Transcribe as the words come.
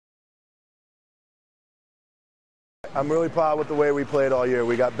I'm really proud with the way we played all year.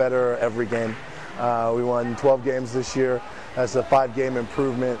 We got better every game. We won 12 games this year. That's a 5-game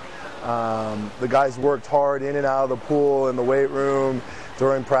improvement. The guys worked hard in and out of the pool, in the weight room,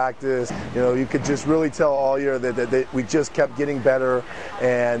 during practice. You know, you could just really tell all year that we just kept getting better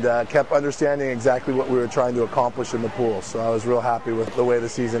and kept understanding exactly what we were trying to accomplish in the pool. So I was real happy with the way the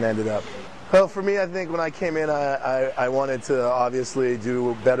season ended up. Well, for me, I think when I came in, I wanted to obviously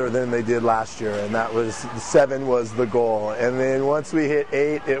do better than they did last year, and that was 7 was the goal. And then once we hit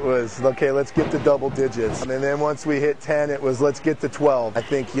 8, it was, okay, let's get to double digits. And then once we hit 10, it was, let's get to 12. I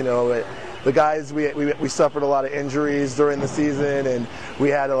think, you know, the guys, we suffered a lot of injuries during the season, and we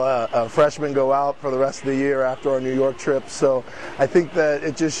had a freshman go out for the rest of the year after our New York trip. So I think that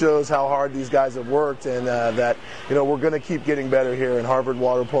it just shows how hard these guys have worked, and that, you know, we're going to keep getting better here, and Harvard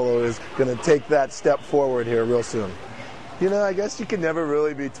Water Polo is going to take that step forward here real soon. You know, I guess you can never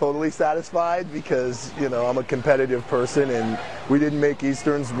really be totally satisfied because, you know, I'm a competitive person and we didn't make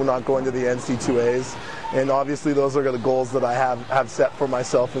Easterns. We're not going to the NC2As. And obviously those are the goals that I have set for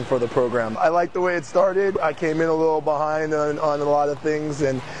myself and for the program. I like the way it started. I came in a little behind on a lot of things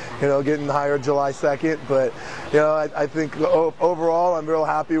and, you know, getting hired July 2nd. But, you know, I think overall I'm real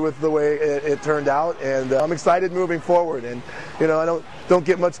happy with the way it turned out. And I'm excited moving forward. And, you know, I don't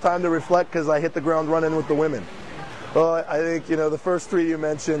get much time to reflect because I hit the ground running with the women. Well, I think, you know, the first 3 you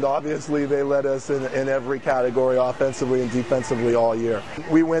mentioned, obviously they led us in every category, offensively and defensively all year.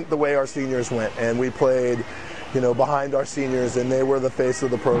 We went the way our seniors went, and we played, you know, behind our seniors, and they were the face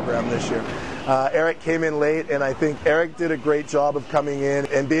of the program this year. Eric came in late, and I think Eric did a great job of coming in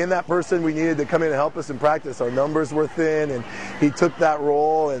and being that person we needed to come in and help us in practice. Our numbers were thin, and he took that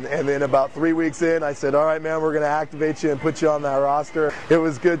role, and then about 3 weeks in, I said, all right, man, we're going to activate you and put you on that roster. It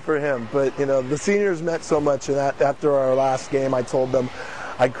was good for him, but, you know, the seniors meant so much, and after our last game, I told them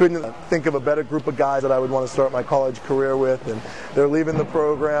I couldn't think of a better group of guys that I would want to start my college career with, and they're leaving the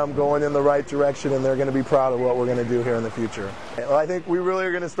program, going in the right direction, and they're going to be proud of what we're going to do here in the future. Well, I think we really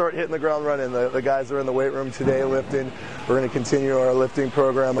are going to start hitting the ground running. The guys are in the weight room today lifting. We're going to continue our lifting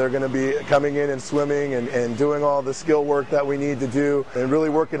program. They're going to be coming in and swimming and doing all the skill work that we need to do, and really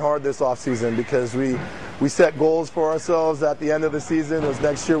working hard this off season because we set goals for ourselves at the end of the season. It was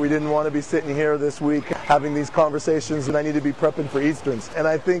next year. We didn't want to be sitting here this week having these conversations, and I need to be prepping for Easterns. And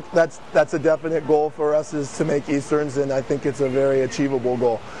I think that's a definite goal for us, is to make Easterns, and I think it's a very achievable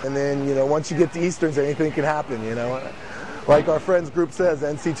goal. And then, you know, once you get to Easterns, anything can happen, you know. Like our friends group says,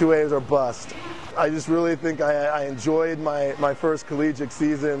 NC2As are bust. I just really think I enjoyed my first collegiate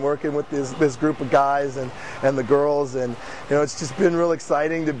season working with this group of guys and the girls, and, you know, it's just been real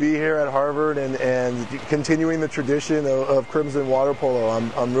exciting to be here at Harvard and continuing the tradition of Crimson Water Polo.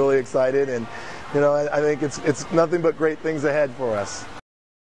 I'm really excited, and, you know, I think it's nothing but great things ahead for us.